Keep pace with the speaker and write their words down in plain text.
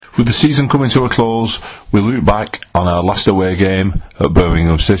With the season coming to a close, we look back on our last away game at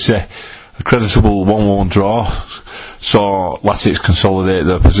Birmingham City. A creditable 1-1 draw saw Latics consolidate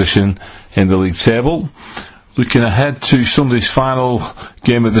their position in the league table. Looking ahead to Sunday's final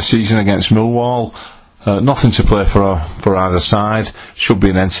game of the season against Millwall, nothing to play for either side. Should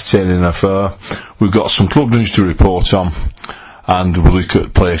be an entertaining affair. We've got some club news to report on, and we'll look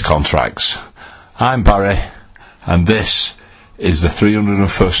at player contracts. I'm Barry, and this is the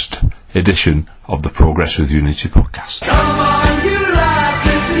 301st edition of the Progress with Unity podcast. Come on, you lads,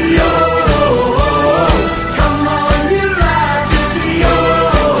 it's yo. Come on, you lads, it's yo.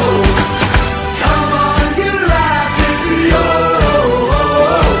 Come on, you lads, it's yo.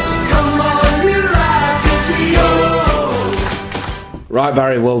 Come on, you lads, it's yo. Right,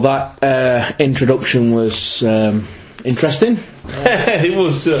 Barry, well, that introduction was interesting. It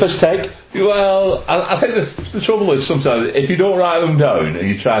was First take. Well, I think the trouble is sometimes if you don't write them down and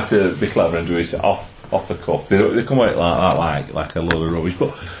you try to be clever and do it off the cuff, they come out like a load of rubbish.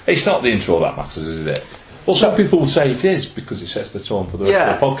 But it's not the intro that matters, is it? Well, some people will say it is because it sets the tone for the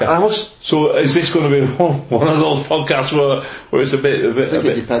rest of the podcast. So is this going to be one of those podcasts where it's a bit? I think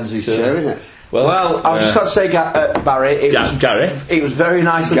it depends who's sharing it. Well, I was just going to say, Barry, Gary, it was very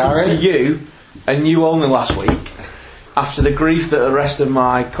nice listening to you, and you only last week, after the grief that the rest of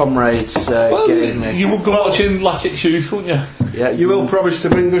my comrades gave me. You will go watching Latics Youth, won't you? Yeah, You will promise to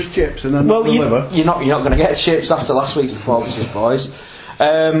bring us chips and then not deliver. You're not going to get chips after last week's performances, boys.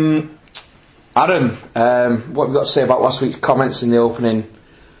 Adam, what have you got to say about last week's comments in the opening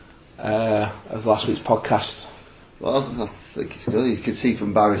of last week's podcast? Well, I think it's good. You can see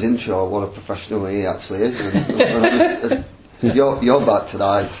from Barry's intro what a professional he actually is. And you're back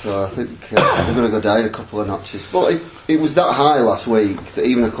tonight, so I think we're going to go down a couple of notches. But it was that high last week that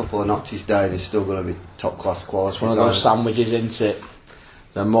even a couple of notches down is still going to be top class quality. It's one of those sandwiches, isn't it?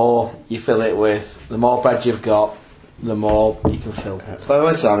 The more you fill it with, the more bread you've got, the more you can fill. By the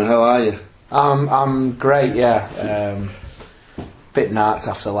way, Simon, how are you? I'm great, yeah. Bit narked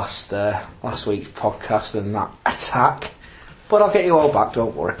after last week's podcast and that attack. But I'll get you all back,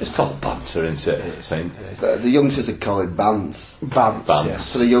 don't worry. It's called banter, isn't it? The youngsters would call it bants. Bants. Yeah.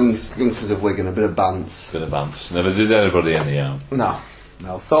 So the youngsters of Wigan, a bit of bants. Bit of bants. Never did anybody any harm. No.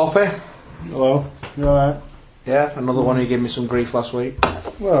 Thorpe? Hello, you alright? Yeah, another one who gave me some grief last week.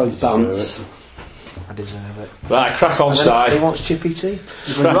 Well, you Bants. I deserve it. Right, crack on, He Si. wants chippy tea.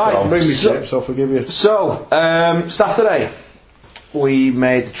 Right, Bring me chips, I'll forgive you. So, Saturday, we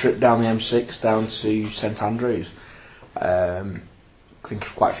made the trip down the M6 down to St Andrews. I think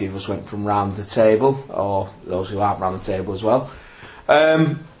quite a few of us went from round the table, or those who aren't round the table as well.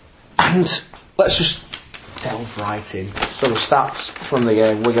 And let's just delve right in. So the stats from the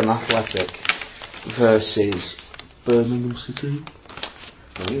game: Wigan Athletic versus Birmingham City.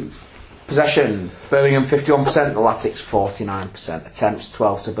 Possession: Birmingham 51%, the Latics 49%. Attempts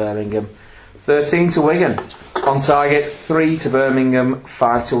 12 to Birmingham, 13 to Wigan. On target 3 to Birmingham,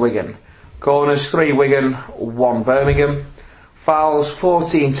 5 to Wigan. Corners 3 Wigan, 1 Birmingham. Fouls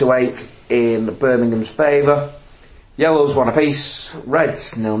 14 to 8 in Birmingham's favour. Yellows 1 apiece.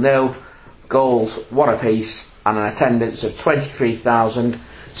 Reds 0-0. Goals 1 apiece, and an attendance of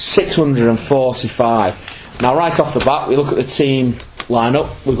 23,645. Now, right off the bat, we look at the team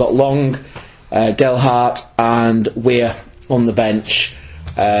line-up. We've got Long, Gelhardt and Weir on the bench.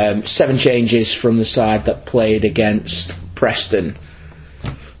 7 changes from the side that played against Preston.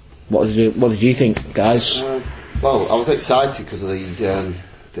 What did you think, guys? Well, I was excited because of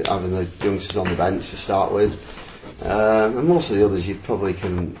having the youngsters on the bench to start with. And most of the others you probably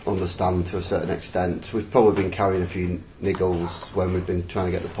can understand to a certain extent. We've probably been carrying a few niggles when we've been trying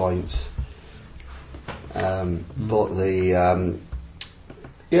to get the points. But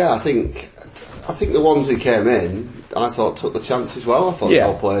I think the ones who came in, I thought took the chance as well. I thought they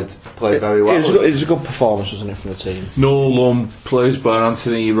all played very well. It was a good performance, wasn't it, from the team? No loan plays by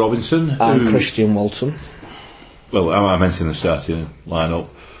Anthony Robinson And Christian Walton. Well, I mentioned the starting line-up.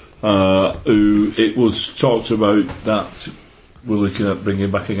 Who it was talked about that we're looking at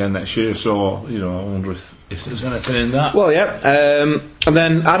bringing back again next year. So I wonder if there's anything in that. Well, yeah. And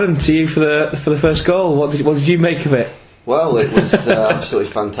then Adam, to you for the first goal. What did you make of it? Well, it was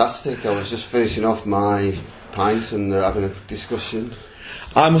absolutely fantastic. I was just finishing off my pint and having a discussion.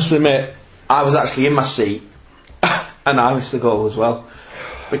 I must admit, I was actually in my seat and I missed the goal as well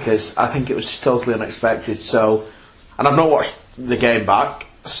because I think it was just totally unexpected. So, and I've not watched the game back.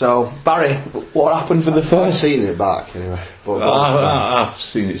 So, Barry, what happened for the first? I've seen it back anyway. But I've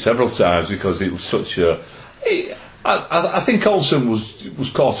seen it several times because it was such a. I think Olsen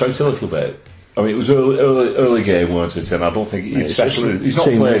was caught out a little bit. I mean, it was early game, weren't it? And I don't think he's settled. He's not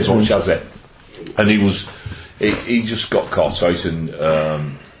 2 played minutes, much, has he? And he just got caught out, and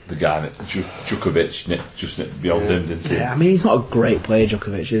the guy Djukovic just nipped beyond him, didn't he? Yeah, I mean, he's not a great player,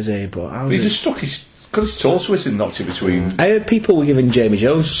 Djokovic, is he? But He just stuck his toe to it and knocked it between. I heard people were giving Jamie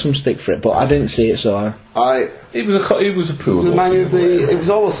Jones some stick for it, but I didn't see it, so It was a poor goal. It was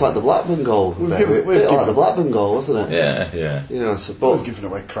almost like the Blackburn goal. A bit like the Blackburn goal, wasn't it? Yeah. You know, so, We've but given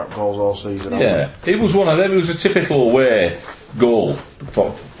away crap goals all season. haven't Yeah, it was one of them. It was a typical away goal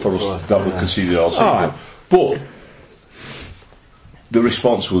for us that we conceded all season. Alright. But the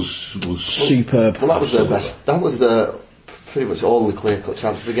response was superb. well, that was their best. That was the pretty much only clear-cut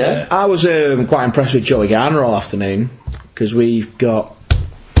chance of the game. Yeah. I was quite impressed with Joey Garner all afternoon, because we've got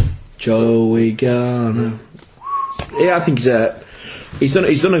Joey Garner. Yeah, I think he's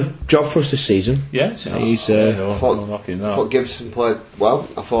done a job for us this season. Yeah, He's I knocking thought Gibson played well.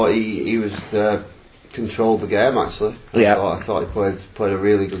 I thought he was controlled the game actually. I thought he played a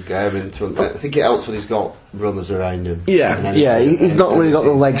really good game. I think it helps when he's got runners around him. He's not really got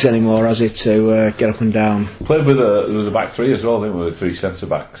the legs anymore, has he, to get up and down. Played with a back three as well, didn't we? With 3 centre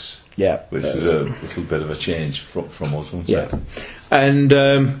backs. Yeah, Which is a little bit of a change from us, wasn't it? and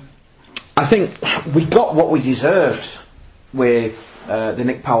I think we got what we deserved with the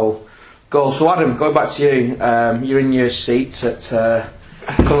Nick Powell goal. So Adam, going back to you, you're in your seat at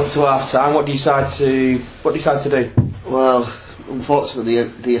coming up to half time. What do you decide to do? Well, unfortunately,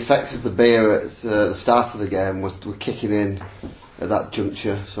 the effects of the beer at the start of the game were kicking in at that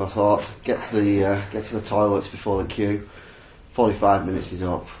juncture. So I thought, get to the toilets before the queue. 45 minutes is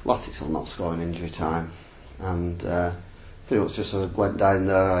up. Latics will not score in injury time, and pretty much just went down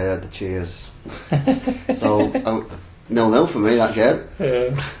there. I heard the cheers. So 0-0 for me that game.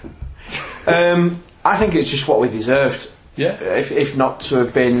 I think it's just what we deserved. Yeah. If not to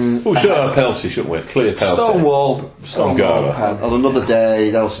have been We should have a penalty, shouldn't we? Clear penalty. Stonewall. Garner. On another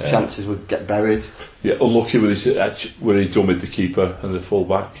day, those chances would get buried. Yeah, unlucky with his where he dummied the keeper and the full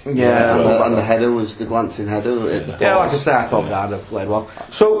back. Yeah. And the header was the glancing header. That hit the Yeah, post. like I say, I thought Garner played well.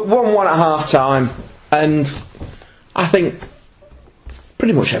 So 1-1 at half time, and I think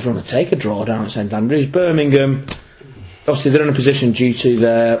pretty much everyone would take a draw down at St Andrews. Birmingham, obviously they're in a position due to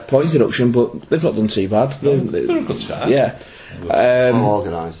their points deduction, but they've not done too bad. They're a good side. Yeah. Well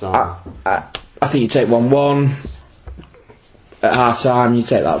organised. I think you take 1-1 at half time, you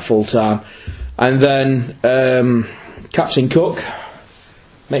take that at full time, and then Captain Cook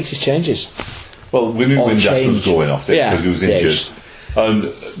makes his changes. Well, we knew Or Windass was changed. going off it Yeah. because he was Yeah, injured.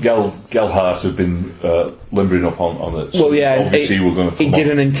 And Gelhardt had been limbering up on it. So Well, yeah, obviously we're going to he come did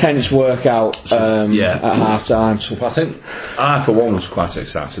on. an intense workout at half time. So I think I, for one, was quite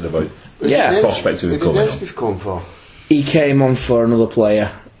excited about Yeah. prospect of Who him did coming on. Naismith come for? He came on for another player.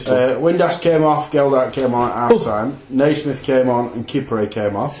 Windass came off, Geldart came on at half time, Naismith came on and Kipre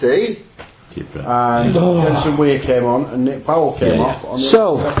came off, See? Keeper. and Jensen Weir came on and Nick Powell came Yeah, off on the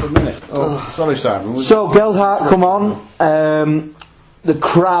So- second minute. Oh, sorry Simon. So Gelhardt come on, the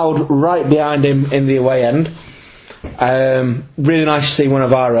crowd right behind him in the away end. Really nice to see one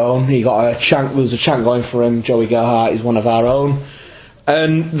of our own. He got a chant. There was a chant going for him. Joey Gelhardt is one of our own,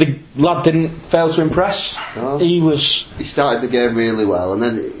 and the lad didn't fail to impress. No. He started the game really well, and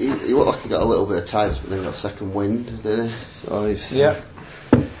then he looked like he got a little bit of tiredness, but then he got second wind, didn't he? So he's,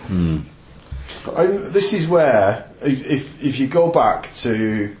 This is where, if you go back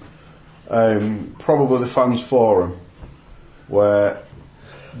to probably the fans forum, where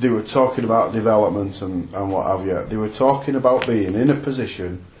they were talking about development and what have you, they were talking about being in a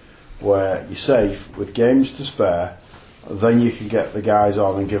position where you're safe with games to spare, then you can get the guys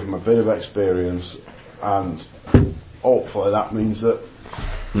on and give them a bit of experience, and hopefully that means that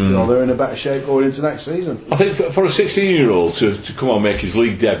they're in a better shape going into next season. I think for a 16-year-old to come on and make his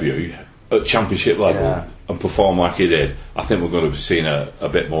league debut at championship level and perform like he did, I think we're going to be seeing a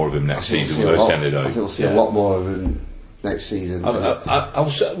bit more of him next season. I Extended think out. we'll see a lot more of him next season.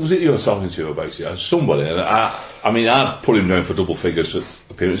 Was it you I was talking to about it? Somebody, and I put him down for double figures of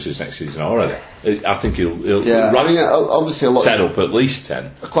appearances next season already. I think he'll obviously a lot. 10 up, at least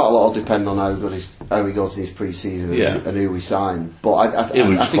 10. Quite a lot will depend on how he goes in his pre-season and who we sign. But I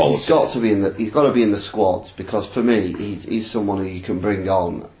think he's got to be in the squad, because for me he's someone who you can bring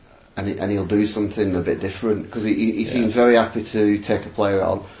on and he'll do something a bit different, because he seems very happy to take a player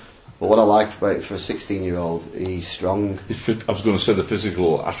on. But what I like about it for a 16-year-old, he's strong. I was going to say the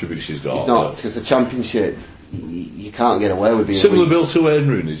physical attributes he's got. He's not, because the championship, you can't get away with being similar weak. build to Wayne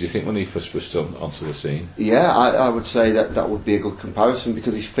Rooney, do you think, when he first pushed onto the scene? Yeah, I would say that would be a good comparison,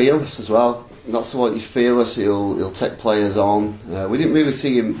 because he's fearless as well. that's what he's fearless. He'll take players on. We didn't really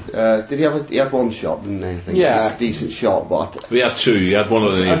see him. Did he have? He had one shot, didn't he? I think Yeah. it was a decent shot, but We had two. You had one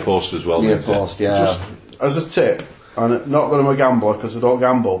on the near post as well. near didn't you? post, yeah. Just as a tip, and not that I'm a gambler because I don't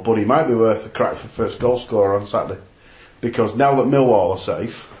gamble, but he might be worth a crack for first goal scorer on Saturday. Because now that Millwall are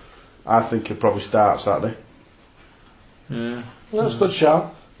safe, I think he'll probably start Saturday. Yeah. That's a good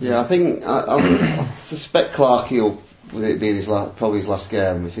shout. Yeah, I think I suspect Clark. With it being probably his last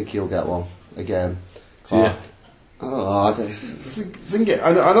game, I think he'll get one again. Clark. Yeah. I don't know.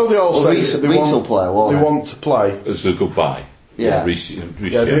 I I know they all say Reece they will play, won't they he? want to play. It's a goodbye. Yeah. Reece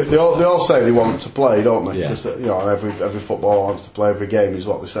Yeah, they all say they want to play, don't they? Yeah. Because every footballer wants to play every game, is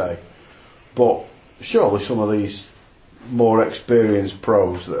what they say. But surely some of these more experienced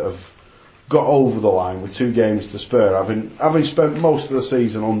pros that have got over the line with 2 games to spare, having spent most of the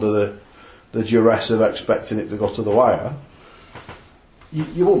season under the duress of expecting it to go to the wire,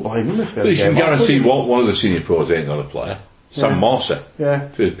 you won't blame them if they. But you can guarantee one of the senior pros ain't going to play. Sam Morsey. Yeah.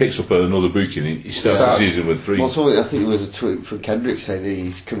 So he picks up another booking. He starts the season with 3. Well, I think it was a tweet from Kendrick saying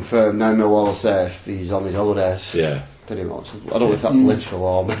he's confirmed now Millwall are safe. He's on his holidays. Yeah. Pretty much. I don't know if that's literal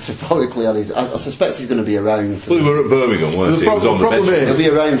or metaphorically. I suspect he's going to be around. Well, we were at Birmingham, weren't he? He was on the bench. He'll be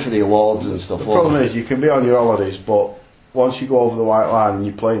around for the awards and stuff. The problem is you can be on your holidays, but once you go over the white line and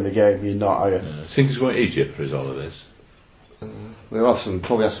you're playing the game, you're not, are you? I think he's going to Egypt for his holidays. We'll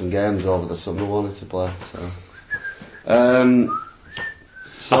probably have some games over the summer, won't we, to play.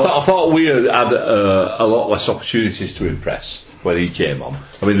 So, I thought we had a lot less opportunities to impress when he came on.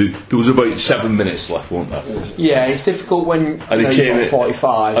 I mean, there was about 7 minutes left, weren't there? Yeah, it's difficult when And he came you've in, got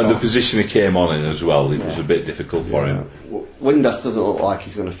 45. and or- the position he came on in as well, it was a bit difficult for him. Windass doesn't look like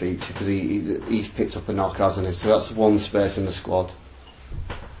he's going to feature because he's picked up a knock, hasn't he? So that's one space in the squad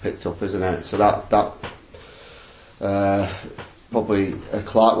picked up, isn't it? So that probably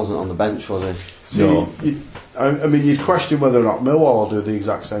Clark wasn't on the bench, was he? No. I mean, you'd question whether or not Millwall will do the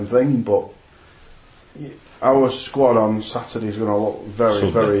exact same thing, but our squad on Saturday is going to look very,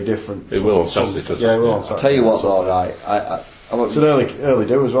 Sunday. very different. It will on Saturday, doesn't Yeah, it will on it? Saturday. I'll tell you what, though, right? It's an early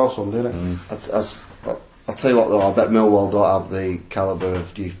do as well, Sunday, isn't it? I'll tell you what, though, I bet Millwall don't have the calibre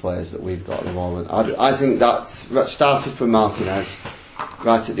of youth players that we've got at the moment. I think that started from Martinez,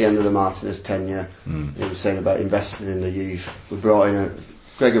 right at the end of the Martinez tenure. He was saying about investing in the youth. We brought in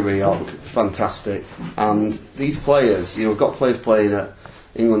Gregory on, fantastic. And these players, we've got players playing at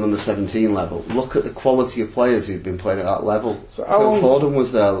England under 17 level. Look at the quality of players who've been playing at that level. So Phil Foden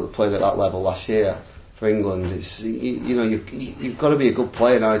was there that played at that level last year for England. It's you've got to be a good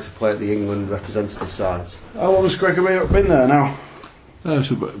player now to play at the England representative sides. How long has Gregory been there now?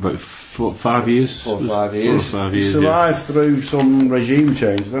 It's about 5 years. 4 or 5 years. 4 or 5 He years, yeah. survived through some regime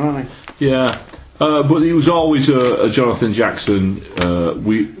change, didn't he? Yeah. But he was always a Jonathan Jackson,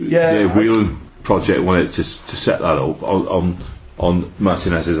 Dave Whelan project wanted to set that up on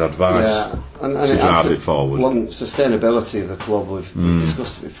Martinez's advice. Yeah, and to drive it forward. Long sustainability of the club. We've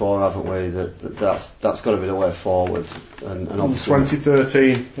discussed it before, haven't we? That's got to be the way forward. And obviously,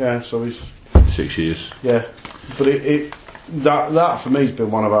 2013, yeah. So he's 6 years. yeah, but that for me has been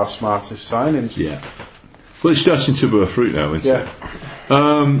one of our smartest signings. Yeah. Well, it's starting to bear fruit now, isn't Yeah.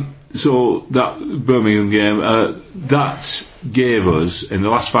 it? So that Birmingham game, that gave us, in the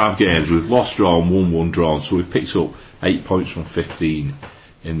last 5 games, we've lost, drawn, won, drawn, so we've picked up 8 points from 15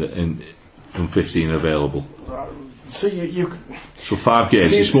 from 15 available. See, you So 5 games,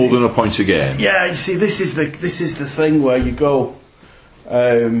 See, it's more than a point a game. yeah. You see, this is the thing where you go,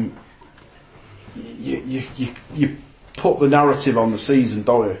 you put the narrative on the season,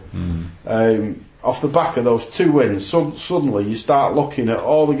 don't you? Off the back of those 2 wins, suddenly you start looking at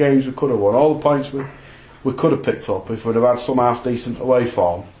all the games we could have won, all the points we could have picked up if we'd have had some half decent away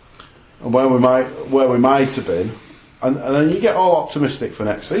form, and where we might have been, and then you get all optimistic for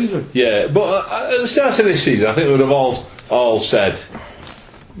next season. Yeah, but at the start of this season, I think we would have all said,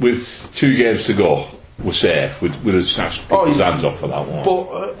 with 2 games to go, we're safe. We'd have snatched people's hands off for that one.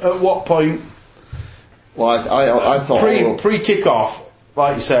 But at what point? well, I thought Pre kick off,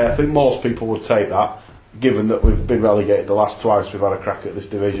 like you say, I think most people would take that, given that we've been relegated the last twice we've had a crack at this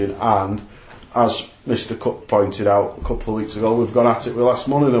division, and as Mr. Cook pointed out a couple of weeks ago, we've gone at it with less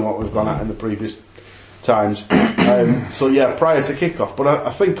money than what we've gone at in the previous times. So yeah, prior to kick off, but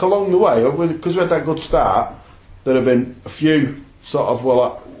I think along the way, because we had that good start, there have been a few sort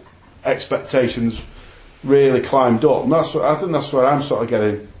of expectations really climbed up, and I think that's where I'm sort of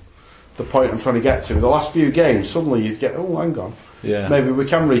getting the point I'm trying to get to. The last few games, suddenly you'd get, oh, hang on, Yeah. maybe we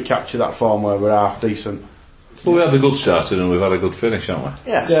can recapture that form where we're half decent. Well, we had a good start and we've had a good finish, haven't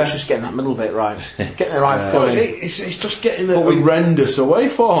we? Yeah, so it's just getting that middle bit right. Getting the right Well, foot in. it's just getting a horrendous away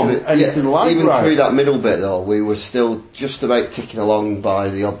form. Anything like even right. through that middle bit though, we were still just about ticking along by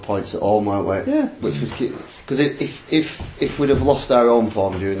the odd points at home, weren't we? Yeah. Which was because if we'd have lost our own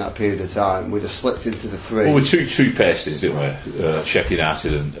form during that period of time, we'd have slipped into the three. Well, we took two pastings, didn't we? Sheffield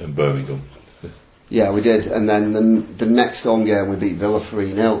United and Birmingham. Yeah, we did, and then the next home game we beat Villa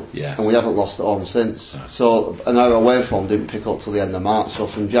 3-0, Yeah. and we haven't lost at home since. So, and our away form didn't pick up till the end of March. So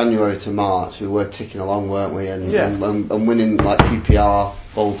from January to March, we were ticking along, weren't we? And and winning like QPR,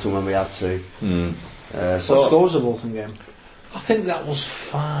 Bolton when we had to. What score was the Bolton game? I think that was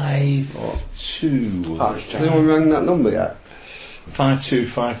 5-2. Has anyone rang that number yet? 5-2,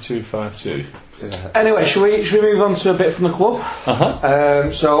 5-2, 5-2. Anyway, should we move on to a bit from the club?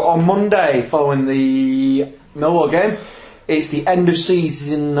 So on Monday, following the Millwall game, it's the end of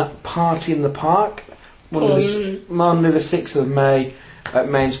season party in the park. Monday the 6th of May at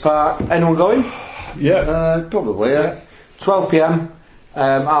Mains Park. Anyone going? Probably, yeah. 12 p.m.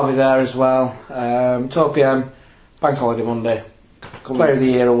 I'll be there as well. 12 p.m. Bank Holiday Monday. Player of the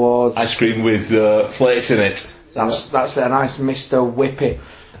Year awards. Ice cream with flakes in it. That's a nice Mr. Whippy.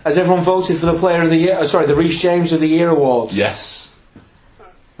 Has everyone voted for the Player of the Year? The Reece James of the Year awards. Yes.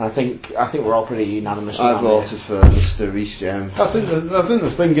 I think we're all pretty unanimous. I around voted for Mr. Reece James. I think the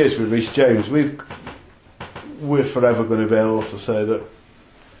thing is with Reece James, we're forever going to be able to say that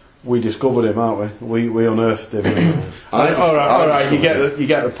we discovered him, aren't we? We unearthed him. All right. You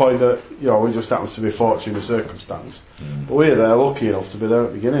get the point that we just happens to be fortunate in circumstance, but we're there lucky enough to be there at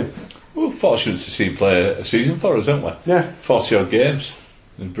the beginning. We're fortunate to see him play a season for us, aren't we? Yeah. 40 odd games.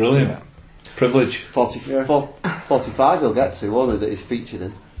 It's brilliant. Privilege. 45 he'll get to, won't he, that he's featured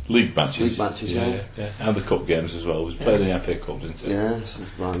in? League matches. League matches, yeah. And the cup games as well. We've played in the FA Cup, didn't we? Yeah, this is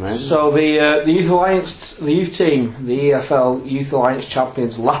my man. So the Youth Alliance, the youth team, the EFL Youth Alliance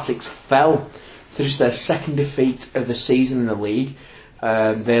champions Latics fell to just their second defeat of the season in the league.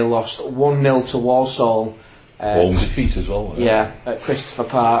 They lost 1-0 to Walsall. Home defeat as well. Yeah, at Christopher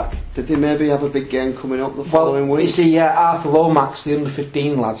Park. Did they maybe have a big game coming up the following You week? see, Arthur Lomax, the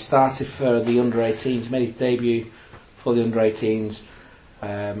under-15 lad, started for the under-18s, made his debut for the under-18s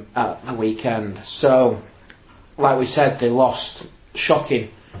at the weekend. So, like we said, they lost. Shocking.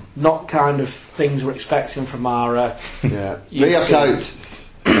 Not kind of things we're expecting from our Yeah. youth Rioch team. out.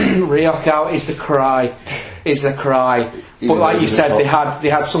 Rioch out is the cry. But like you said, they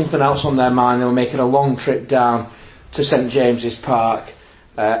had something else on their mind. They were making a long trip down to St James's Park,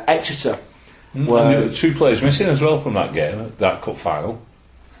 Exeter. And there were 2 players missing as well from that game, that cup final.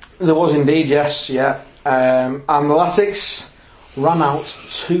 There was indeed, yes, yeah. And the Latics ran out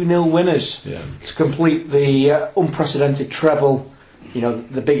 2-0 winners to complete the unprecedented treble.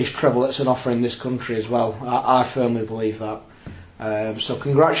 The biggest treble that's an offer in this country as well. I firmly believe that. So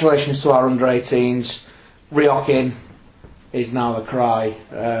congratulations to our under-18s. Rioch is now the cry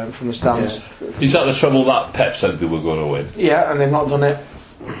from the stands. Yeah. Is that the treble that Pep said they were going to win? Yeah, and they've not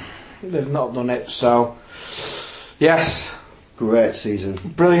done it. So, yes, Great season.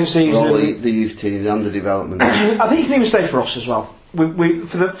 brilliant For season. all the youth teams and the development. I think you can even say for us as well. We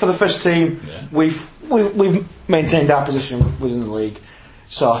for the first team, we've maintained our position within the league.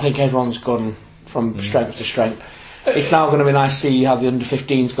 So I think everyone's gone from strength to strength. It's now going to be nice to see how the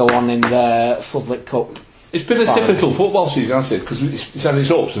under-15s go on in the Floodlit Cup. It's been a typical football season, hasn't it? Because it's had its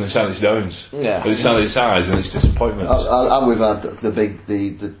ups and it's had its downs. Yeah. But it's had its highs and its disappointments. And we've had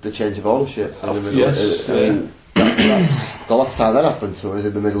the change of ownership. In the middle. Yes. I mean, that's, the last time that happened to us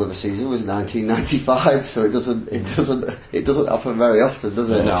in the middle of a season was 1995. So it doesn't happen very often, does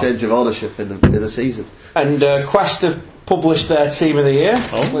it? No. A change of ownership in the season. And Quest have published their team of the year,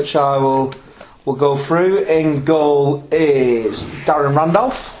 which I will go through. In goal is Darren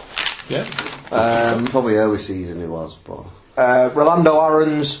Randolph. Yeah. Probably early season it was, but Rolando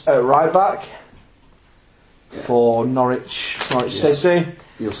Aarons at right back for Norwich City.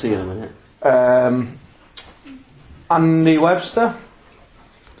 you'll see in a minute. Andy Webster,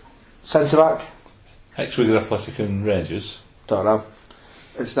 centre back. Ex-Wigan Athletic and Rangers. Don't know.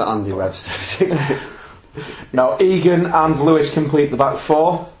 It's not Andy Webster, is it? No, Egan and Lewis complete the back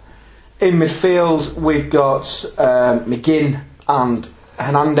four. In midfield, we've got McGinn and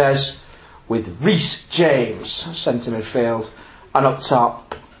Hernandez, with Reece James, centre midfield, and up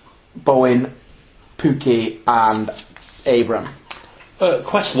top, Bowen, Pookie, and Abram.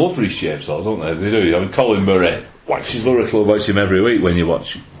 Quest love Reece James, though, don't they? They do. I mean, Colin Murray waxes lyrical about him every week when you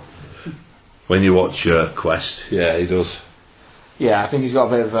watch Quest. Yeah, he does. Yeah, I think he's got a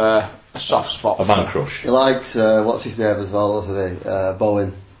bit of a soft spot. A man crush. He likes what's his name as well, doesn't he?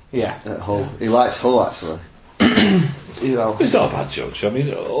 Bowen Yeah. at Hull. He likes Hull actually. You know, It's not a bad judge. I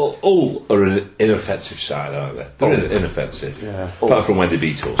mean, all are an inoffensive side, aren't they? They're inoffensive. Yeah. Apart from when they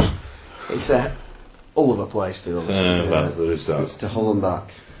beat us. it's a all of a place to Well, there is It's that. to Hull and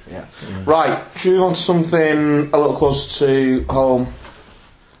back. Yeah. Right, should we move on to something a little closer to home?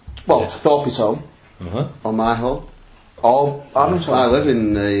 Well, Yes. to Thorpe's home. Uh-huh. On my home, Or Adam's I home. live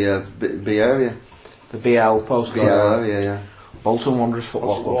in the B area. The BL postcode. BL area, yeah. Bolton Wanderers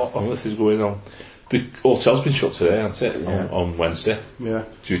Football Club. What on earth is going on? The hotel's been shut today, hasn't it? Yeah. On Wednesday, Yeah.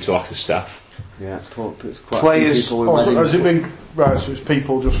 due to lack of staff. Yeah, it's quite a few Players- people with Oh, so weddings. has it been right? So it's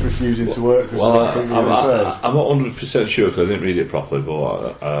people just refusing to work because Well, they don't think they're getting paid? I'm not 100% sure because I didn't read it properly,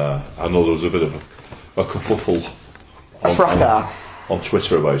 but I know there was a bit of a kerfuffle Fracas. on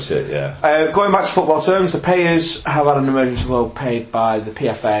Twitter about it. Yeah. Going back to football terms, the payers have had an emergency loan paid by the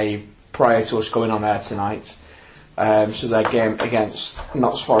PFA prior to us going on air tonight. So their game against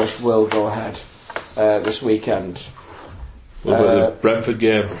Notts Forest will go ahead this weekend. What about the Brentford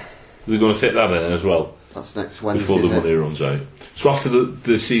game? They're going to fit that in as well That's next Wednesday. before the isn't it? money runs out. So after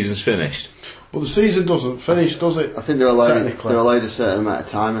the season's finished, Well, the season doesn't finish, does it? I think they're allowed Technically. a certain amount of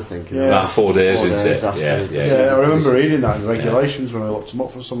time, I think. Yeah. about 4 days, 4 isn't days it? after. Yeah. I remember reading that in regulations when I looked them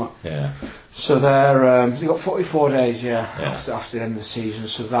up for something. Yeah. So they've got 44 days, after the end of the season.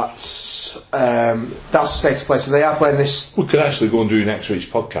 So that's the state of play. So they are playing this. We could actually go and do next week's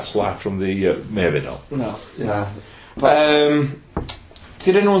podcast live from the Maryville. No. Yeah.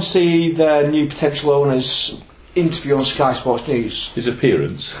 Did anyone see the new potential owners interview on Sky Sports News? His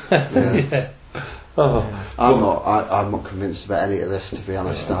appearance. Yeah. Oh. I'm not convinced about any of this, to be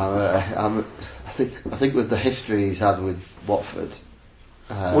honest. I think with the history he's had with Watford.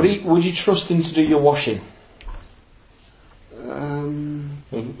 Would you trust him to do your washing?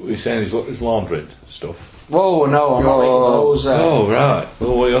 He's saying his laundry stuff. Whoa, no, I'm not making those. Oh, right.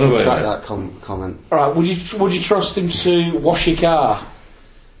 Well, what are you on Back about? that comment. All right, would you trust him to wash your car?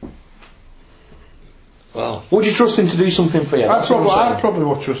 Well, Would you trust him to do something for you? I'd That's what I'm saying. probably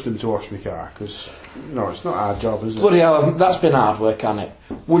would trust him to wash my car because it's not our job, is it? Bloody hell, that's been hard work, hasn't it?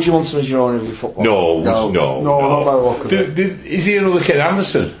 Would you want him as your owner of your football? no. No, not by the look of it. Is he another Ken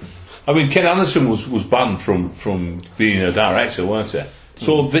Anderson? I mean, Ken Anderson was banned from being a director, weren't he?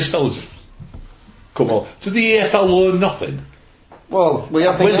 So this fella's come on. Did the EFL learn nothing? Well, Well,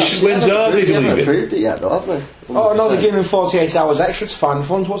 I think When's Derby they haven't leaving? approved it yet, though, have they? oh no, they're giving him 48 hours extra to find the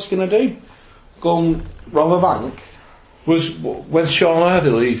funds. What's he going to do? Go and rob a bank? When Sean Hardy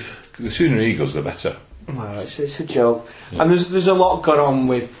leave? The sooner he goes, the better. No, it's a joke. And there's a lot going on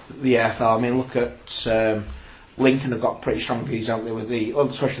with the EFL. I mean, look at Lincoln have got pretty strong views, haven't they? With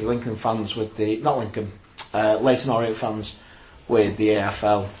especially the Lincoln fans with Leyton Orient fans with the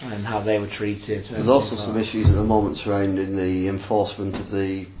AFL and how they were treated. There's also some issues at the moment surrounding the enforcement of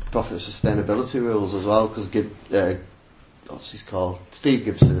the profit sustainability rules as well, because what's his called? Steve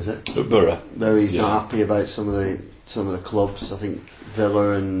Gibson, is it? But Borough. Where he's Yeah. not happy about some of the clubs. I think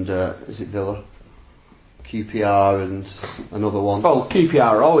Villa and is it Villa? QPR and another one. Well, QPR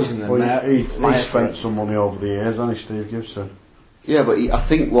are always in the Well, net. he's spent some money over the years, hasn't he, Steve Gibson? Yeah, but I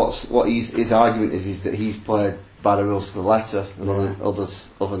think his argument is that he's played by the rules to the letter, and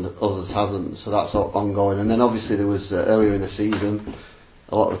others hasn't. So that's ongoing. And then obviously there was earlier in the season,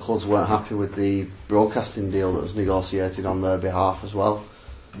 a lot of the clubs weren't happy with the broadcasting deal that was negotiated on their behalf as well.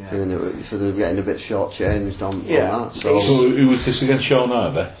 And they were getting a bit short-changed on that. So who was this against Sean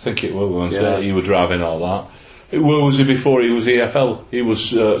Hardy? I think it was. Yeah. He was driving all that. Where was he before he was EFL? He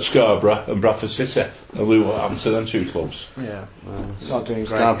was Scarborough and Bradford City. And look what happened to them two clubs. Yeah, not doing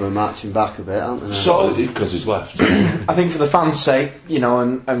great. Scarborough marching back a bit, aren't they? So- Because he's left. I think for the fans' sake,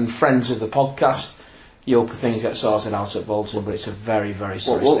 and friends of the podcast, you hope things get sorted out at Bolton, but it's a very, very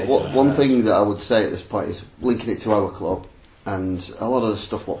sorry state of One affairs. thing that I would say at this point is linking it to our club, and a lot of the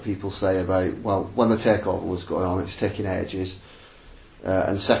stuff what people say about, well, when the takeover was going on, it's taking ages,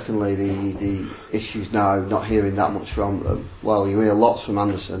 and secondly the issues now, not hearing that much from them. Well, you hear lots from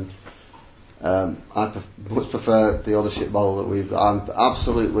Anderson. I much prefer the ownership model that we've got. I'm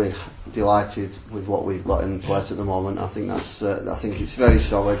absolutely delighted with what we've got in place at the moment. I think I think it's very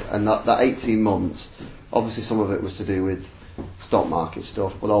solid, and that 18 months, obviously some of it was to do with stock market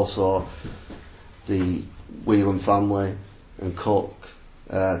stuff, but also the Whelan family and Cook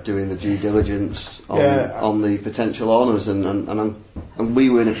doing the due diligence on the potential owners, and we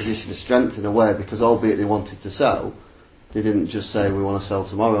were in a position of strength in a way, because albeit they wanted to sell, they didn't just say we want to sell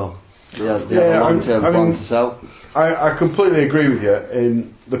tomorrow. They had a long-term plan to sell. I completely agree with you.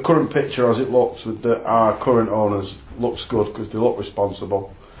 In the current picture as it looks with our current owners, looks good because they look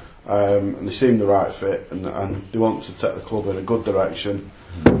responsible, and they seem the right fit, and they want to take the club in a good direction.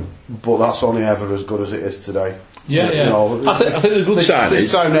 but that's only ever as good as it is today. Yeah, yeah. You know, I think the good sign this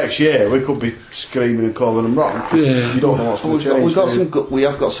is. time next year we could be screaming and calling them rotten. 'Cause Yeah. you don't know what's going to change. We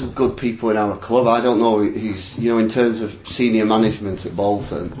have got some good people in our club. I don't know who's, in terms of senior management at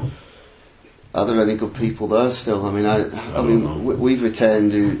Bolton. Are there any good people there still? I mean, we've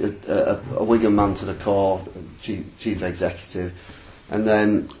retained a Wigan man to the core, chief executive, and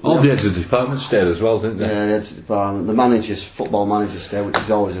then All the heads of the department stayed as well, didn't they? yeah, the heads of department, the football managers stay, which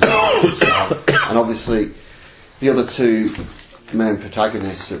is always a good start. And obviously, the other two main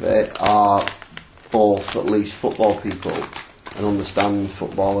protagonists of it are both at least football people and understand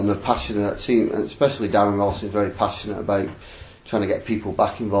football, and they're passionate. Especially Darren Ross is very passionate about trying to get people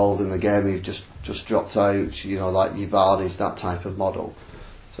back involved in the game who've just dropped out, like your Vardys, that type of model.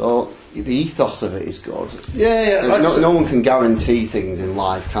 So the ethos of it is good. Yeah. No one can guarantee things in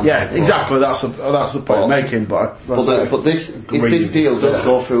life, can Yeah, they? exactly. That's the point I'm making. But But if this deal does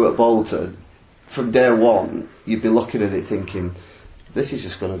go through at Bolton, from day one, you'd be looking at it thinking, this is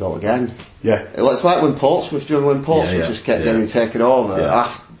just going to go again. yeah, It's like when Portsmouth just kept getting taken over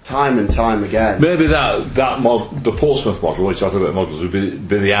time and time again. Maybe the Portsmouth model, which talking about models, would be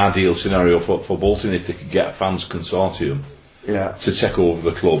the ideal scenario for Bolton if they could get a fans consortium Yeah. to take over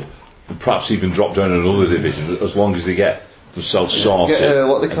the club and perhaps even drop down another division as long as they get themselves sorted. Get,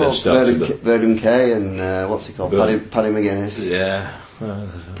 what they and call then start to Verdun Kay and what's he called? Paddy McGuinness. Yeah.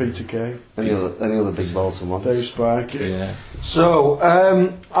 Peter Kay, Any other big Bolton ones? Dave Spark. Yeah. So,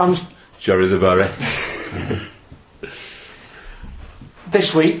 I'm Jerry the Barry.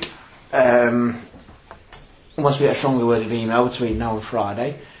 this week, unless we get a strongly worded email between now and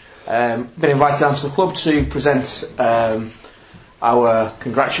Friday, been invited down to the club to present our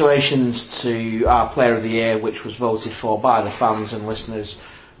congratulations to our Player of the Year, which was voted for by the fans and listeners.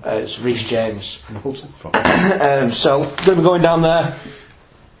 It's Reece James. So, going to be going down there,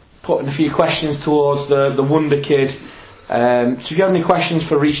 putting a few questions towards the Wonder Kid. So, if you have any questions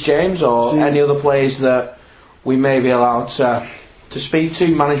for Reece James or any other players that we may be allowed to speak to,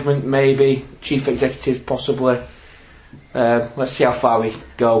 management maybe, chief executive possibly. Let's see how far we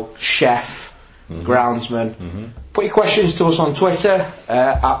go. Chef, groundsman. Put your questions to us on Twitter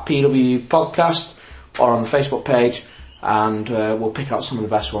at PW Podcast or on the Facebook page, and we'll pick out some of the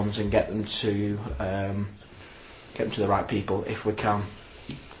best ones and get them to the right people if we can.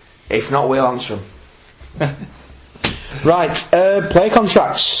 If not, we'll answer them. Right, play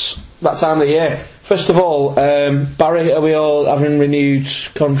contracts. That time of the year. First of all, Barry, are we all having renewed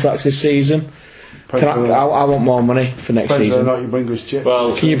contracts this season? I want more money for next Depends whether or season. not you bring us chips.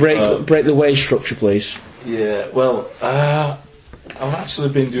 Well, Can you break the wage structure, please? yeah, well, I've actually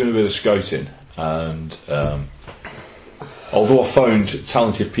been doing a bit of scouting, and although I've found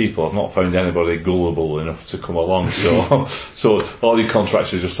talented people, I've not found anybody gullible enough to come along. So all your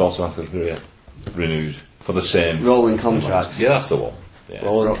contracts are just automatically renewed for the same. Rolling contracts. Yeah, that's the one. Yeah.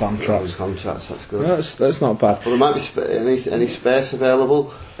 Rolling contracts. Rolling contracts, that's good. That's not bad. Well, there might be any space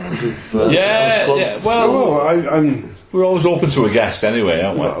available. Yeah, yeah, well, I'm we're always open to a guest anyway,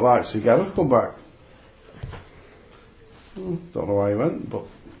 aren't we? like to see Gareth come back. Don't know why he went, but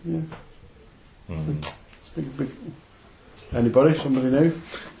yeah. Anybody? Somebody new?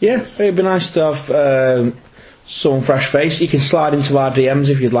 Yeah, it'd be nice to have some fresh face. You can slide into our DMs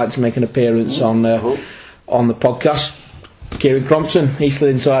if you'd like to make an appearance on the podcast. Kieran Crompton, he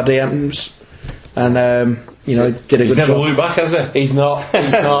slid into our DMs and did a He's good never job. looked back, has he? He's not.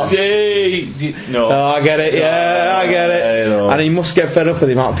 No. Oh, I get it. Yeah, I get it. I know. And he must get fed up with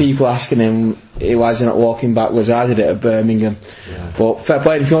the amount of people asking him why is he not walking backwards. I did it at Birmingham. Yeah. But fair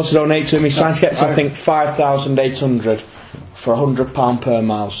play. If you want to donate to him, he's trying to get to I think 5,800 for £100 per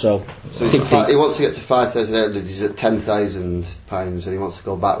mile. So he wants to get to 5,800. He's at £10,000, and he wants to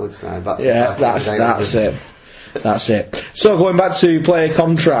go backwards now. Back to yeah, that's it. That's it. So going back to player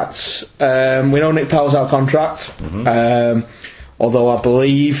contracts, we know Nick Powell's out of contract. Although I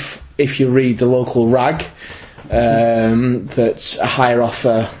believe if you read the local rag, that a higher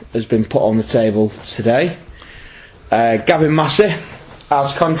offer has been put on the table today. Gavin Massey out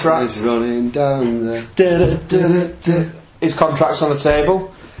of contract. He's running down there. His contract's on the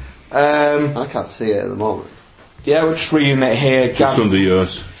table. I can't see it at the moment. Yeah, we're just reading it here. Just under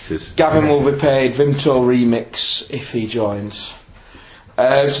yours. Gavin will be paid Vimto Remix if he joins.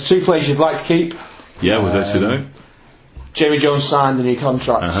 So two players you'd like to keep. Yeah, we'd let you know. Jamie Jones signed a new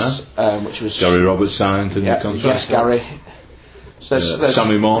contract, which was Gary Roberts signed a new contract. Yes, Gary. So there's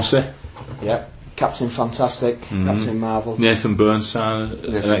Sammy Morsey. Yeah, Captain Fantastic, Captain Marvel. Nathan Burns signed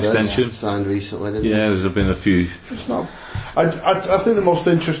an extension. Signed recently, didn't he? Yeah, there's been a few. It's not. I think the most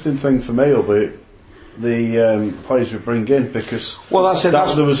interesting thing for me will be the players we bring in, because Well, that's it.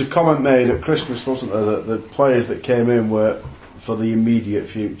 there was a comment made at Christmas, wasn't there, that the players that came in were for the immediate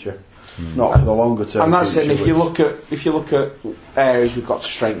future, not for the longer term. And that's it. future, And if you look at areas we've got to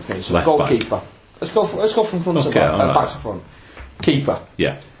strengthen, so Left goalkeeper. Let's go from front to Okay, back, alright. back to front. Keeper.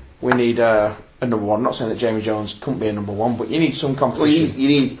 Yeah. We need a number one. I'm not saying that Jamie Jones couldn't be a number one, but you need some Well, competition. you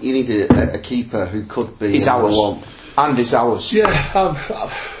need a keeper who could be He's number ours. one. And it's ours. Yeah.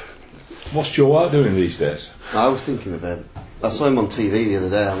 What's Joe Hart doing these days? I was thinking of him. I saw him on TV the other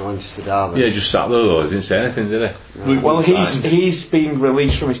day on Manchester Derby. Yeah, he just sat there though. He didn't say anything, did he? Well, he's been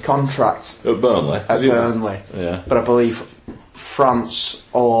released from his contract At Burnley. at is he? Burnley. Yeah. But I believe France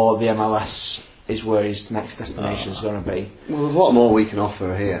or the MLS is where his next destination is going to be. Well, there's a lot more we can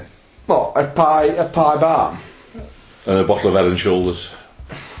offer here. What, a pie bar? And a bottle of Head and Shoulders.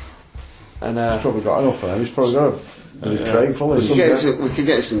 And Probably got enough there. He's probably got a crate full of We could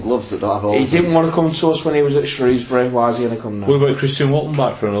get some gloves that don't have holes. he didn't want to come to us when he was at Shrewsbury. Why is he going to come What now? about Christian Walton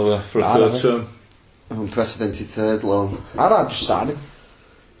back for a I third don't term? Unprecedented third loan. I'd just sign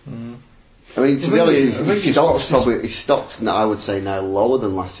him. I mean, to be I think honest, he's- I think his he's stock's lost his- probably his stock's now, I would say, now lower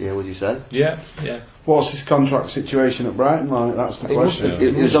than last year. Would you say? Yeah, yeah. What's his contract situation at Brighton like? That's the He must question.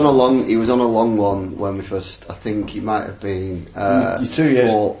 be- He was on a long. He was on a long one when we first. I think he might have been You're 2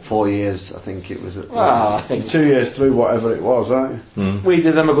 years. 4 years. I think it was. At, Well, I think 2 years through whatever it was, aren't you? we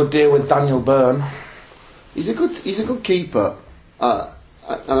did them a good deal with Daniel Byrne. He's a good keeper, and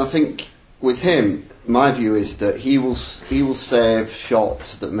I think with him, my view is that he will save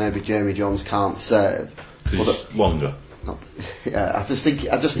shots that maybe Jamie Jones can't save. Because But he's longer. yeah, I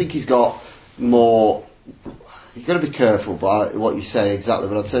just think he's got more. You've got to be careful by what you say exactly,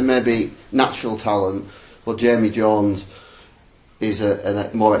 but I'd say maybe natural talent. Well, Jamie Jones is a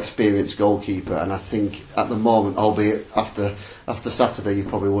more experienced goalkeeper, and I think at the moment, albeit after Saturday, you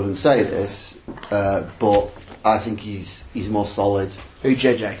probably wouldn't say this, but I think he's more solid, Who,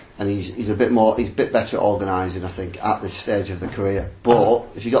 JJ? and he's a bit better at organising, I think, at this stage of the career. But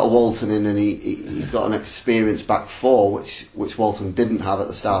if you got a Walton in and he's got an experienced back four, which Walton didn't have at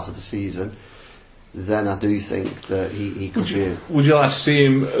the start of the season, then I do think that he could be. Would you like to see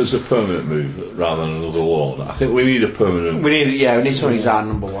him as a permanent move rather than another loan? I think we need a permanent. We need someone who's our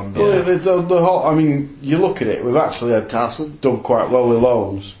number one. But Well, the whole, I mean, you look at it, we've actually had Carson? done quite well with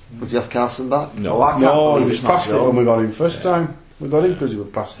loans. Would you have Carson back? No. Well, I can't No, believe he was it's not past it Joe. when we got him first time. We got him because he was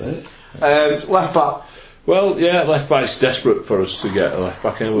past it. Left back. Well, yeah, left back's desperate for us to get a left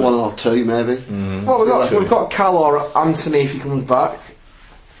back anyway. One or two, maybe. Well, we've got Cal or Anthony if he comes back.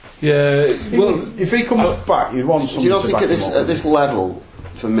 Yeah, well, If he comes back, you'd want Do something you not to think back at him up. this level,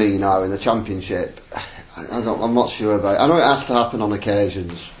 for me now in the Championship, I'm not sure about it. I know it has to happen on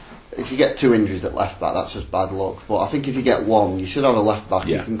occasions. If you get 2 injuries at left back, that's just bad luck. But I think if you get one, you should have a left back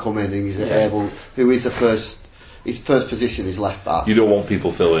Yeah. who can come in and he's able, who is his first position is left back. you don't want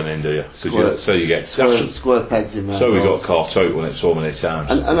people filling in, do you? So you get. Square pegs in there. So we got caught out on it so many times.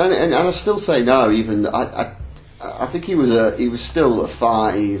 And I still say now, even I think he was still a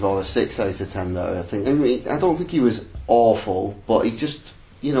 5 or a 6 out of 10 though. I mean, I don't think he was awful, but he just,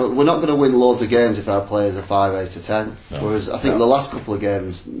 we're not going to win loads of games if our players are 5 out of 10. Whereas I think the last couple of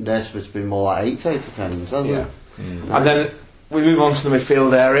games, Naismith's been more like 8 out of 10, hasn't Yeah. he? And then we move on to the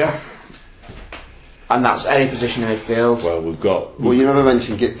midfield area. And that's any position in midfield. Well, we've got. Well, you never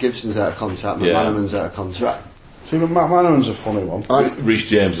mentioned Gibson's out of contract, Yeah. McManaman's out of contract. See, but Matt Manaman's a funny one. Reece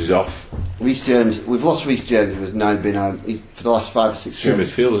James is off. Reece James, we've lost Reece James, who has now been out for the last 5 or 6 Two games.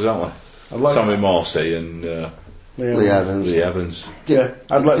 midfielders, aren't we? I'd like Sammy Morsey and Lee Evans. Lee Evans. Yeah,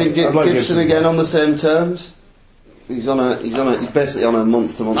 I'd like, Think I'd like Gibson again on the same terms. He's basically on a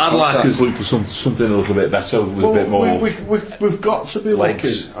month-to-month I'd like contract. us to look for something a little bit better with a bit more. We've got to be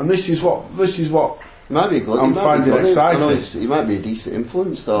legs. looking, and this is what He might be good. I'm he might finding be good. I know exciting. he might be a decent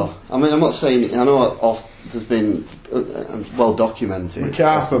influence, though. I mean, I'm not saying. I know there's been well documented.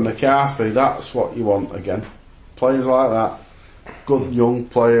 McCarthy. That's what you want again. Players like that, good young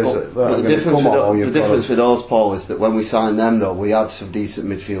players that are But going to come on. the difference with us, Paul, is that when we signed them, though, we had some decent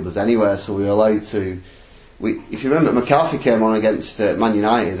midfielders anyway, so we were allowed to. If you remember, McCarthy came on against Man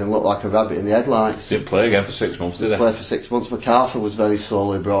United and looked like a rabbit in the headlights. Didn't play again for 6 months, did he? Played for 6 months. McCarthy was very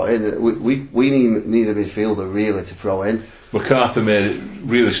slowly brought in. We need a midfielder really to throw in. McCarthy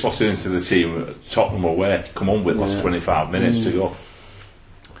really slotted into the team at Tottenham away. Come on with last 25 minutes to go.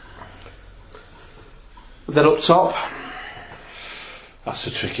 Then up top. That's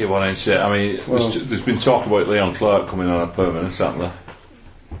a tricky one, ain't it? I mean, there's been talk about Leon Clark coming on a permanent, hasn't there?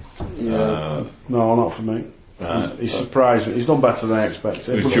 Yeah. No, not for me. He's surprised me. He's done better than I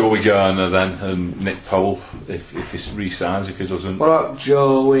expected. With Joey Garner then and Nick Powell, if he resigns, if he doesn't. What about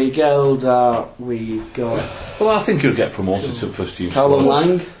Joey Gelder? We got. Well, I think he'll get promoted to first team. Callum squad.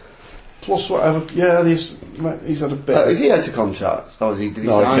 Lang. Plus whatever. Yeah, he's had a bit. Is he out of contract? Or did he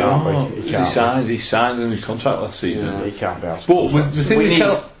No, he sign? can't Oh, be. he signed a new contract last season. He can't be asked. But with the thing We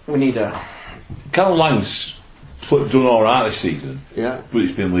with need a. Callum Lang's done alright this season, Yeah, but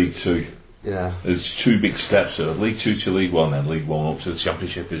it's been League 2. yeah. There's two big steps there, League 2 to League 1, then League 1 up to the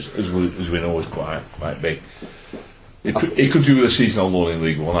Championship, as we know, is quite big. He could do a season on loan in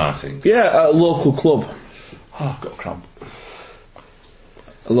League 1, I think. Yeah, at a local club. Oh, I've got a cramp.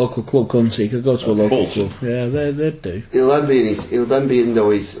 A local club, couldn't he? He could go to a local Bolton. club. Yeah, they'd do. He'll then be in though.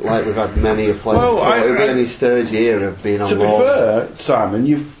 He's like we've had many a player. Well, before. He'll be in his third year of being on To be loan. fair, Simon,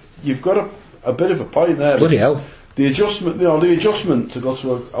 you've got a bit of a point there. Bloody because hell. The adjustment to go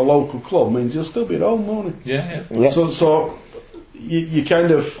to a local club means you'll still be at home, won't he? Yeah. Yeah. So you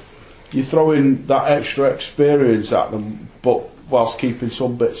kind of you throw in that extra experience at them, but whilst keeping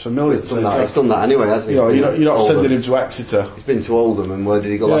some bits familiar. He's done that anyway, hasn't he? You know, you're not Oldham. sending him to Exeter. He's been to Oldham, and where did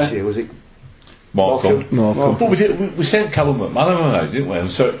he go last Yeah. year? Was it? Morecambe. Morecambe. But we sent Callum McManaman out, didn't we? And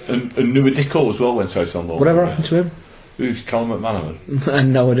Nuadico as well went out on loan. Whatever happened to him? Who's Callum McManaman?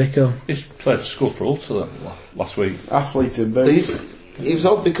 And Noah Dicko. He's played scored for Ulster last week. Athlete in boots. He was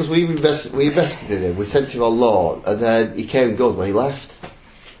odd because we invested in him. We sent him on loan, and then he came good when he left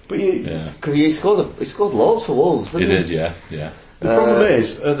But Yeah. because he scored loads for Wolves. He Didn't did, yeah. the problem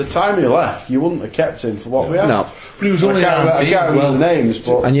is, at the time he left, you wouldn't have kept him for what we had. No. But he was I only can't 19 remember well. the names,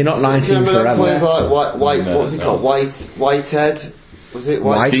 but And you're not Do you 19 remember them players forever. like White? No, What was he no. called? Whitehead. Was it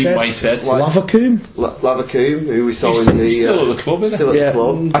White- Dean Whitehead? Whitehead. Lavacoom? Lavacoom, who we saw He's in the still at the club, isn't he? still at Yeah. the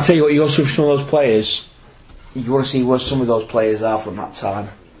club. I tell you what, you go through some of those players. You want to see where some of those players are from that time.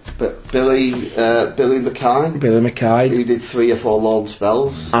 But Billy Mackay, Billy Mackay, who did 3 or 4 loan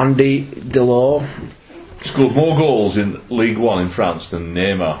spells. Andy Delors Scored more goals in League 1 in France than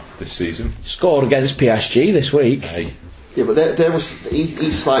Neymar this season. scored against PSG this week. Hey. Yeah, but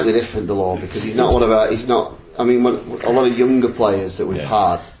he's slightly different, Delors, because he's not one of our. He's not. I mean, a lot of younger players that we've Yeah.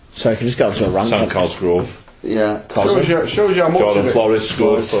 had. So I can just go to a rank. Sam Cosgrove. Yeah. shows you how much Jordan of it. Flores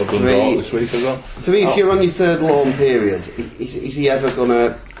scored for Dundalk Three. this week as well. To me, if you're on your third loan period, is he ever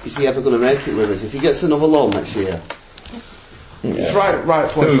gonna make it with us? If he gets another loan next year, It's right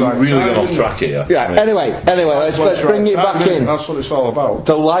place, We're right really time, got off isn't track here. Yeah, anyway, let's Right bring it time, back isn't it? in. That's what it's all about.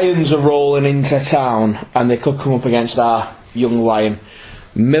 The Lions are rolling into town and they could come up against our young Lion.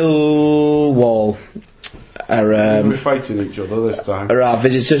 Millwall We're fighting each other this time. are our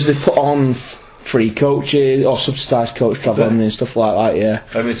visitors. They put on free coaches or subsidised coach travel and stuff like that, yeah.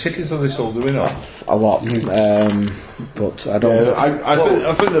 I mean, cities are they sold doing on? A lot. But I don't. Yeah,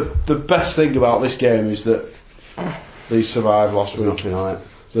 I think the best thing about this game is that they survived last week. nothing on it.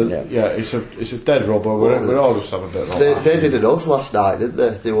 So, yeah, it's a dead rubber. We all just have a bit of a They did it us last night, didn't they?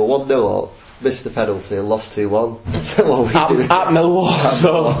 They were 1-0 up, missed the penalty, and lost 2-1. That's what we did. at Millwall.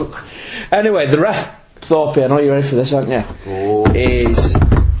 So anyway, the ref Thorpe, I know you're ready for this, aren't you? Oh. Is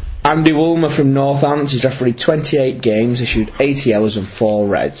Andy Woolmer from Northants. He's refereed 28 games, issued 80 yellows and 4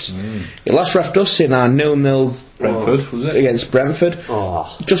 reds. He last refed us in our 0-0 Brentford, was it? against Brentford.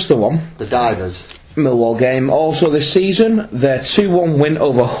 Oh, Just the one the divers. Millwall game. Also this season, their 2-1 win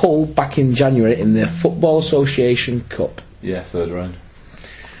over Hull back in January in the Football Association Cup. Yeah, third round.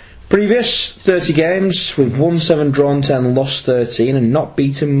 Previous 30 games, we've won 7, drawn 10, lost 13 and not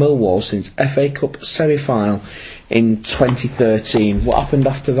beaten Millwall since FA Cup semi-final in 2013. What happened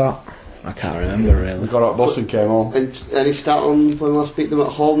after that? I can't remember We really. got up bus and came home. And any start on when we last beat them at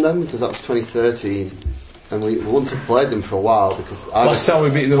home then? Because that was 2013. And we wouldn't have played them for a while because Last time we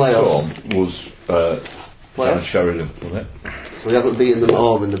beat them at playoffs. home was down Sheridan, wasn't it? So we haven't beaten them at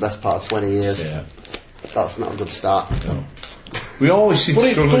home in the best part of 20 years. Yeah. That's not a good start. No. We always seem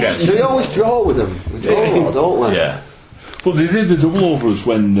to struggle against Do we always draw with them? We draw a lot, don't we? Yeah. But they did the double over us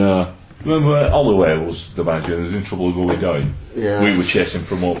when, remember Holloway was the manager and was in trouble going down? Yeah. We were chasing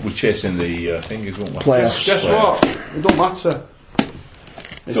we're chasing the thingies, weren't we? Playoffs. Guess what? It don't matter.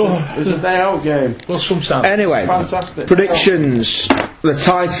 It's a day out game. Well, sometimes. Anyway, Fantastic. predictions. The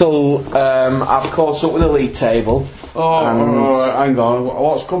title, I've caught up with the league table. Hang on.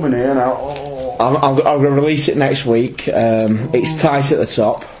 What's coming here now? Oh. I'm going to release it next week. It's tight at the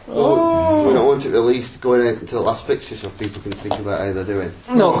top. We don't want it released going into the last fixture so people can think about how they're doing.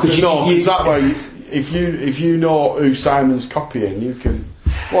 No, because that way, if you know who Simon's copying, you can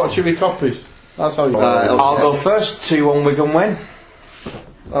watch who he copies. That's how you. Right, okay. I'll go first. 2-1 Wigan win.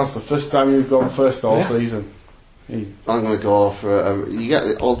 That's the first time you've gone first all season. I'm going to go for you get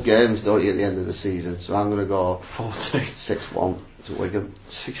the odd games, don't you, at the end of the season? So I'm going to go 40. 6-1 to Wigan.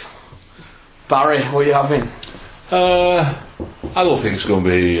 6. Barry, what are you having? I don't think it's going to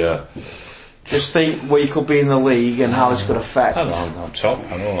be. Just think we could be in the league and how this could affect. I know, I'm top.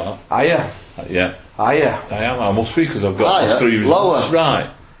 I know Are you? that. Yeah, Are you? I am. I must be because I've got Higher? 3 results Lower?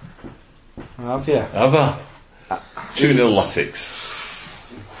 right. Have you? Have I? 2-0 Latics.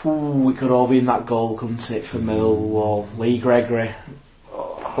 Ooh, we could all be in that goal, couldn't it, for Millwall? Lee Gregory.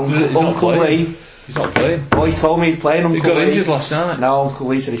 He's not Uncle playing. Lee. He's not playing. Oh, he told me he's playing, Uncle He got Lee. injured last night. No, Uncle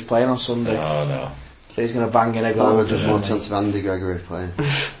Lee said he's playing on Sunday. Oh no. So he's going to bang in a I goal. would just more chance of Andy Gregory playing.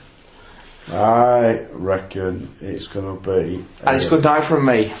 I reckon it's going to be And it's good night from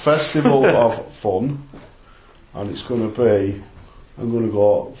me. festival of fun, and it's going to be. I'm going to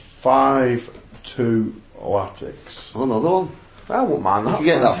go 5-2 Latics. Oh, another one. I wouldn't mind that. You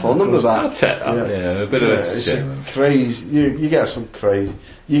get that phone number I'll back. take that. Yeah, a bit of It's a entertainment. crazy. You get some crazy.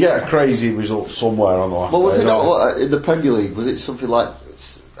 You get a crazy result somewhere on the last. Well, was day, it not don't what, in the Premier League? Was it something like?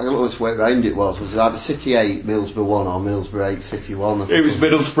 I don't know which way round it was. Was it either City 8, Middlesbrough 1, or Middlesbrough 8, City 1? It was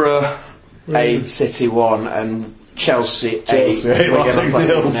Middlesbrough 8, City 1, and Chelsea 8, Chelsea 8, Wigan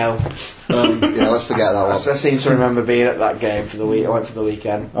Athletic Athletic 0. 0. Yeah, let's forget that I one. seem to remember being at that game for the week. I went for the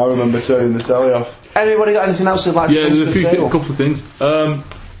weekend. I remember turning the telly off. Anybody got anything else they'd like to Yeah, bring there's to a the few table? couple of things.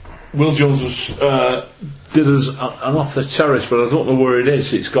 Will Jones was, did us an off the terrace, but I don't know where it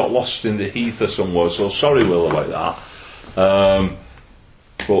is. It's got lost in the heath or somewhere. So sorry, Will, about that.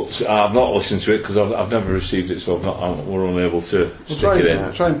 But I've not listened to it because I've never received it, so we're unable to stick it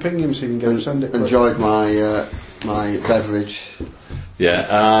in. Try and ping him so you can get him send it. Enjoyed my my beverage.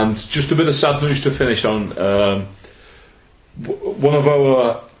 Yeah, and just a bit of sad news to finish on. One of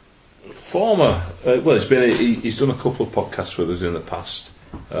our former, he's done a couple of podcasts with us in the past.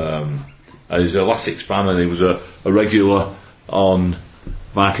 And he's a Latics fan, and he was a regular on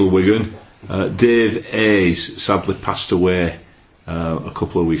Vital Wigan. Dave Hayes sadly passed away a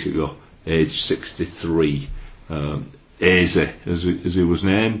couple of weeks ago, aged 63. Hazy, as he was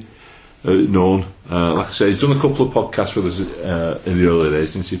known. Like I say, he's done a couple of podcasts with us in the early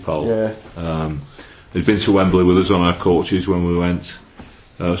days, didn't he, Paul? Yeah. He's been to Wembley with us on our coaches when we went.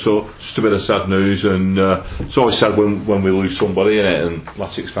 So just a bit of sad news, and it's always sad when we lose somebody in it, and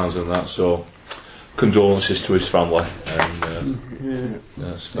Latics fans and that. So condolences to his family, and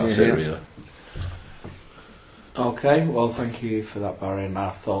that's it really. Okay, well, thank you for that, Barry, and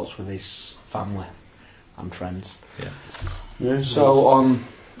our thoughts with his family and friends. Yeah. So, on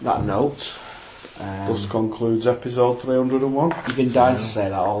that note, This concludes episode 301. you've been dying to say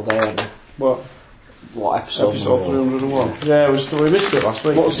that all day, haven't you? What? What episode? Episode 301. Yeah, we missed it last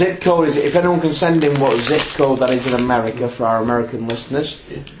week. What zip code is it? If anyone can send in what zip code that is in America for our American listeners.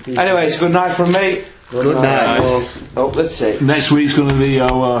 Anyway, it's good night from me. Good night. Oh, that's it. Next week's going to be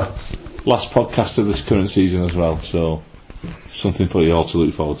our last podcast of this current season as well, so something for you all to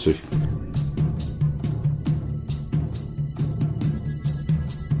look forward to.